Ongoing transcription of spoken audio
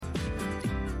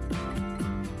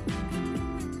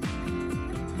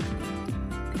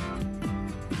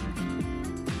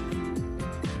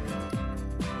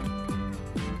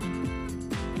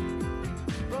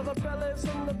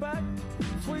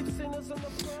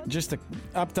Just to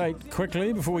update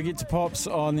quickly before we get to Pops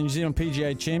on the New Zealand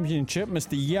PGA Championship, Mr.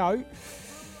 Yo,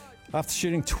 after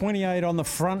shooting 28 on the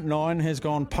front nine, has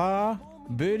gone par,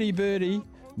 birdie,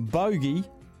 bogey,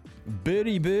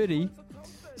 birdie.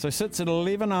 So sits at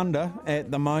 11 under at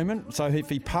the moment. So if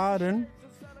he parred in,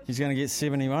 he's going to get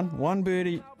 71. One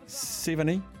birdie,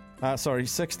 60.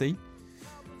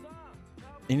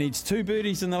 He needs two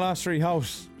birdies in the last three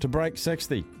holes to break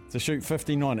 60 to shoot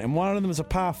 59. And one of them is a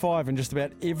par 5 and just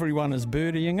about everyone is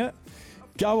birdieing it.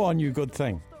 Go on, you good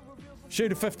thing.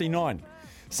 Shoot a 59.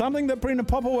 Something that Brendan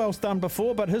Popplewell's done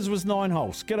before, but his was 9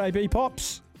 holes. G'day,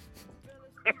 B-Pops.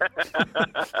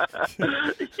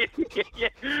 Yeah,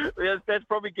 that's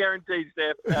probably guaranteed,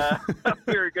 Steph.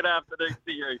 Very good afternoon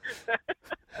to you.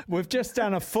 We've just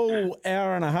done a full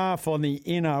hour and a half on the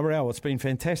NRL. It's been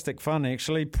fantastic fun,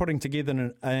 actually, putting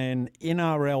together an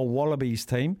NRL Wallabies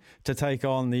team to take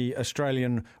on the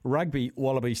Australian Rugby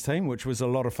Wallabies team, which was a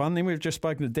lot of fun. Then we've just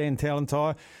spoken to Dan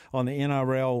Talentire on the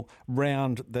NRL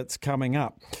round that's coming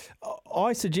up.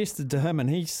 I suggested to him, and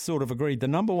he sort of agreed, the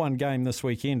number one game this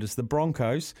weekend is the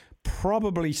Broncos,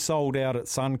 probably sold out at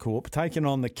Suncorp, taking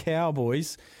on the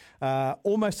Cowboys.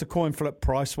 Almost a coin flip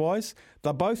price-wise.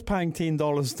 They're both paying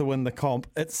 $10 to win the comp.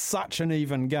 It's such an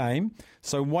even game.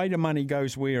 So weight of money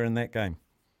goes where in that game?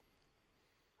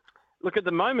 Look, at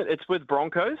the moment, it's with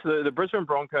Broncos, the Brisbane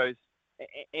Broncos,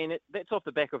 and that's off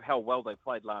the back of how well they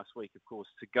played last week, of course,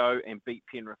 to go and beat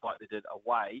Penrith like they did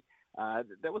away.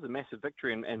 That was a massive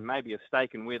victory and maybe a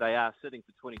stake in where they are sitting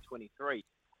for 2023.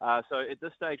 So at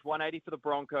this stage, 180 for the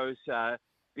Broncos.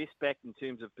 Best backed in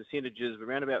terms of percentages,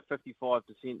 around about 55%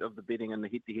 of the betting in the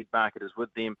head-to-head market is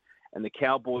with them, and the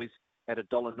Cowboys at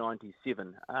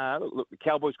 $1.97. Look, the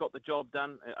Cowboys got the job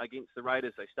done against the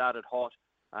Raiders. They started hot,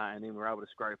 and then were able to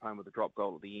scrape home with a drop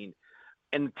goal at the end.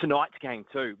 And tonight's game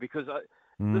too, because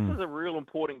this is a real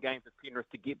important game for Penrith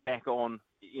to get back on,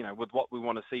 with what we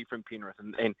want to see from Penrith.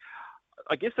 And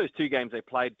I guess those two games they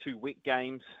played, two wet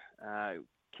games,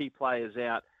 key players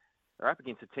out. They're up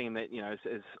against a team that,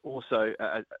 is also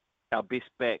our best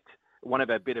backed, one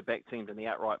of our better backed teams in the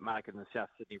outright market in the South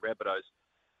Sydney Rabbitohs.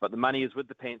 But the money is with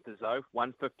the Panthers, though,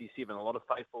 157. A lot of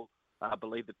faithful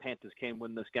believe the Panthers can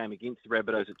win this game against the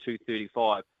Rabbitohs at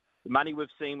 235. The money we've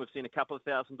seen a couple of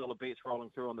 $1,000 bets rolling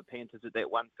through on the Panthers at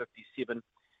that 157.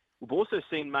 We've also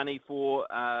seen money for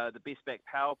the best back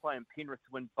power play and Penrith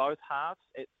to win both halves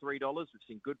at $3. We've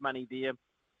seen good money there.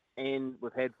 And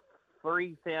we've had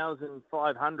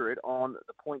 3,500 on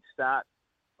the point start,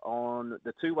 on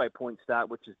the two-way point start,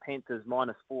 which is Panthers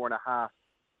minus 4.5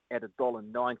 at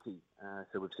 $1.90.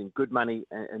 So we've seen good money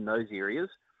in those areas.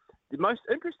 The most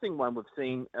interesting one we've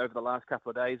seen over the last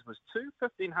couple of days was two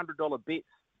 $1,500 bets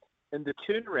in the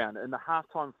turnaround in the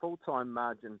halftime full-time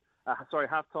margin.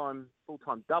 Halftime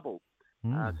full-time double. So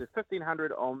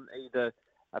 1,500 on either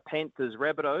a Panthers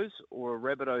Rabbitohs or a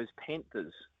Rabbitohs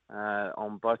Panthers.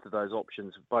 On both of those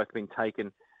options have both been taken,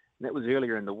 and that was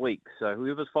earlier in the week. So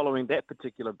whoever's following that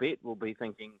particular bet will be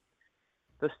thinking,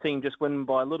 this team just win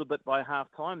by a little bit by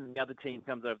half-time, and the other team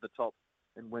comes over the top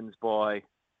and wins by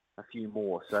a few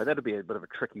more. So that'll be a bit of a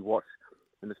tricky watch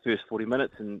in the first 40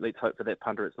 minutes, and let's hope for that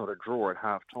punter it's not a draw at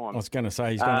half-time. I was going to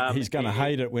say, he's going to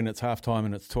hate it when it's half-time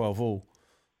and it's 12-all.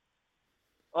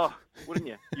 Oh, wouldn't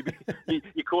you?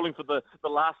 You're calling for the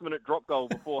last-minute drop goal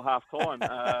before half-time.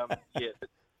 Yeah.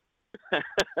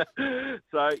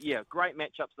 So, yeah, great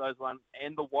matchups, those ones.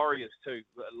 And the Warriors, too.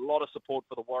 A lot of support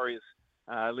for the Warriors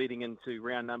leading into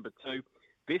round number 2.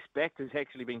 Best backed has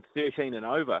actually been 13 and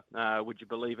over, would you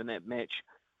believe, in that match.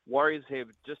 Warriors have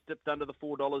just dipped under the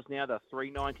 $4 now. They're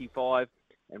 $3.95.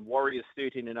 And Warriors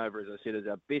 13 and over, as I said, is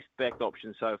our best backed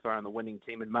option so far on the winning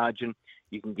team in margin.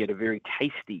 You can get a very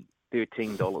tasty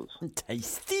 $13.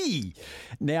 Tasty.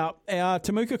 Now, our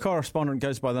Temuka correspondent,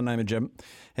 goes by the name of Jim,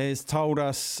 has told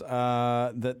us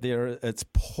that it's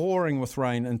pouring with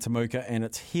rain in Temuka and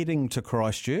it's heading to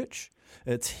Christchurch.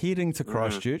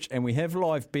 And we have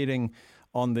live betting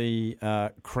on the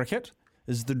cricket.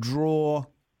 Is the draw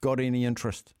got any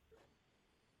interest?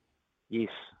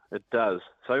 Yes, it does.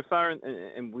 So far,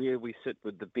 in where we sit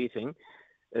with the betting,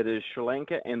 it is Sri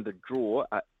Lanka and the draw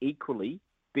are equally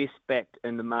best backed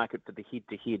in the market for the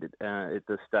head-to-head at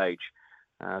this stage.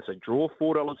 So draw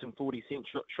 $4.40.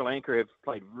 Sri Lanka have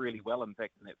played really well, in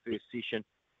fact, in that first session.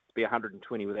 To be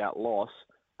 120 without loss.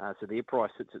 So their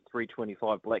price sits at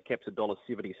 $3.25. Black Caps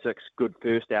 $1.76. Good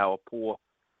first hour, poor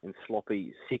and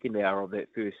sloppy second hour of that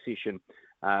first session.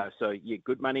 So, yeah,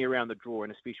 good money around the draw,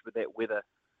 and especially with that weather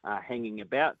hanging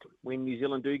about. When New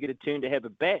Zealand do get a turn to have a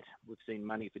bat, we've seen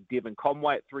money for Devon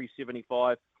Conway at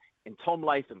 $3.75. And Tom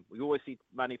Latham, we always see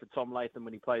money for Tom Latham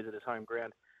when he plays at his home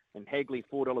ground. And Hagley,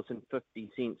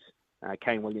 $4.50.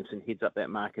 Kane Williamson heads up that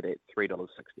market at $3.60.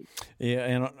 Yeah,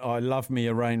 and I love me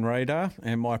a rain radar,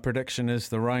 and my prediction is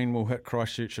the rain will hit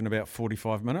Christchurch in about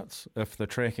 45 minutes if the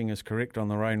tracking is correct on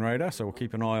the rain radar. So we'll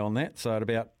keep an eye on that. So at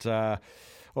about,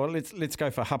 let's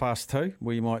go for 2:30.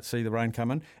 We might see the rain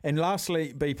come in. And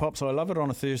lastly, B-Pops, I love it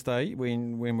on a Thursday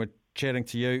when we're chatting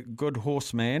to you. Good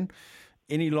horseman.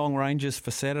 Any long ranges for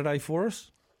Saturday for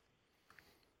us?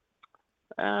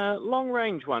 Long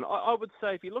range one. I would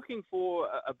say if you're looking for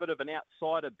a bit of an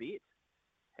outsider bet,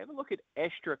 have a look at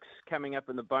Asterix coming up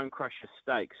in the Bone Crusher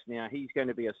Stakes. Now, he's going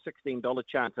to be a $16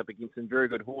 chance up against some very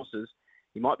good horses.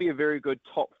 He might be a very good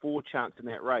top 4 chance in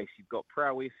that race. You've got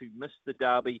Prowess, who missed the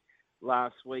Derby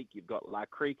last week. You've got La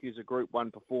Creek, who's a Group 1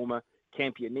 performer.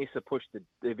 Campionessa pushed the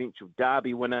eventual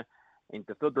Derby winner. And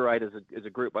Defibrillator is a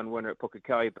Group 1 winner at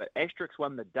Pukekohe. But Asterix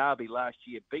won the Derby last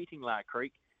year, beating La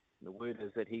Creek. The word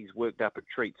is that he's worked up a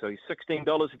treat. So he's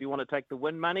 $16 if you want to take the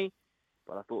win money.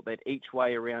 But I thought that each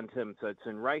way around him. So it's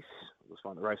in race. Let's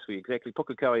find the race for you exactly.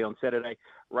 Pukekohe on Saturday.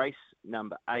 Race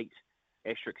number 8.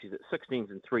 Asterix is at 16s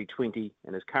and $3.20.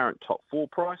 And his current top 4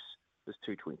 price is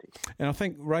 $2.20. And I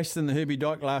think raced in the Herbie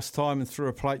Dyke last time and threw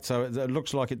a plate. So it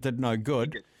looks like it did no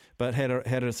good. But had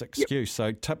its excuse.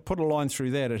 Yep. So put a line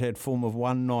through that. It had form of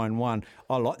 191.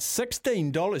 I like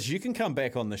 $16. You can come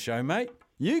back on the show, mate.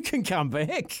 You can come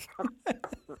back.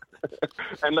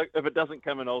 And look, if it doesn't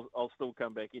come in, I'll still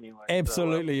come back anyway.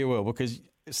 Absolutely, you will, because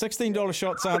 $16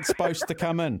 shots aren't supposed to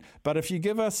come in. But if you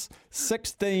give us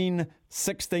 $16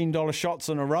 shots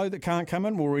in a row that can't come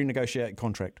in, we'll renegotiate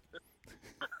contract.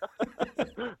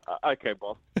 Okay,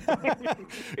 boss.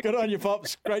 Good on you,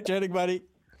 Pops. Great chatting, buddy.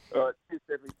 All right, cheers,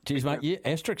 Steffi. Cheers, mate. Yeah,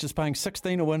 Asterix is paying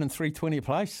 16 a win and $3.20 a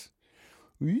place.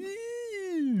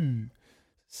 Woo.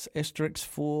 Asterix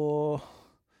for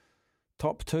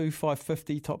top 2,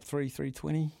 $5.50, top 3,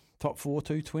 $3.20, top 4,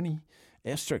 $2.20.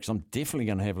 Asterix, I'm definitely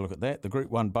going to have a look at that. The Group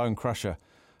 1 Bone Crusher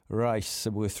race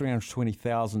worth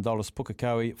 $320,000.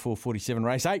 Pukekohe at $4.47.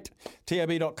 Race 8,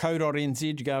 tab.co.nz.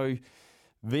 You go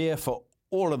there for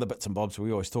all of the bits and bobs we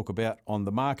always talk about on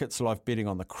the markets, live betting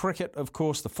on the cricket, of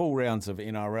course, the full rounds of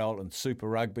NRL and Super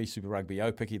Rugby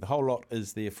O-Picky. The whole lot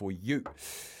is there for you.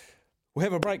 We'll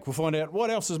have a break. We'll find out what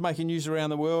else is making news around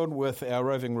the world with our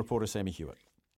roving reporter, Sammy Hewitt.